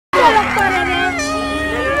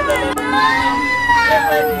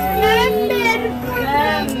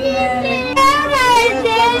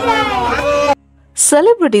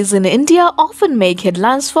Celebrities in India often make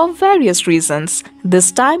headlines for various reasons. This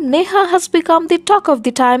time, Neha has become the talk of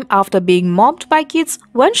the time after being mobbed by kids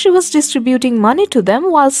when she was distributing money to them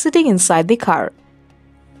while sitting inside the car.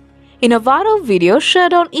 In a viral video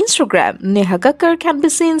shared on Instagram, Nehakakkar can be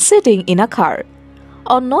seen sitting in a car.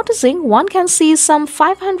 On noticing, one can see some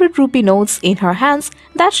 500 rupee notes in her hands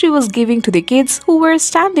that she was giving to the kids who were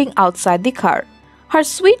standing outside the car. Her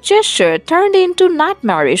sweet gesture turned into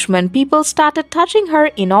nightmarish when people started touching her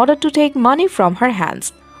in order to take money from her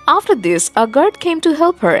hands. After this, a guard came to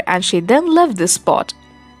help her and she then left the spot.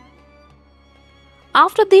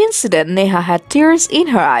 After the incident, Neha had tears in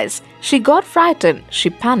her eyes. She got frightened. She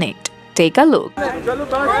panicked. Take a look.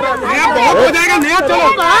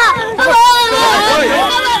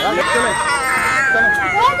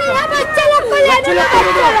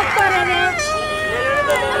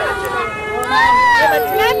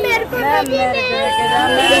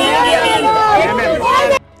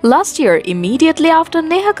 Last year, immediately after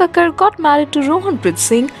Nehakakkar got married to Rohanpreet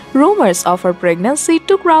Singh, rumors of her pregnancy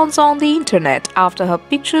took rounds on the internet after her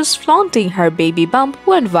pictures flaunting her baby bump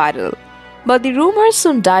went viral. But the rumors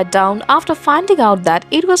soon died down after finding out that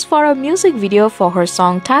it was for a music video for her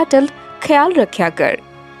song titled Viralvideo.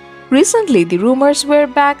 Recently, the rumors were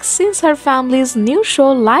back since her family's new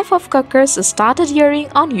show Life of Kakkars started airing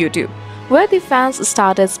on YouTube, where the fans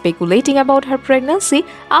started speculating about her pregnancy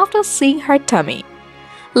after seeing her tummy.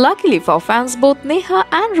 Luckily for fans, both Neha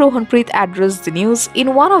and Rohanpreet addressed the news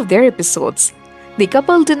in one of their episodes. The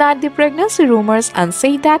couple denied the pregnancy rumors and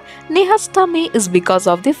said that Neha's tummy is because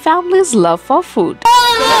of the family's love for food.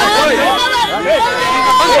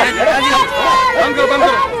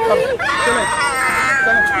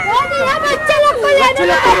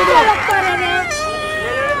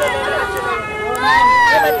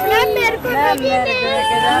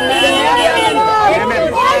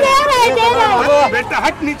 बेटा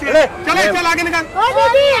हट नीचे चल आगे निकाल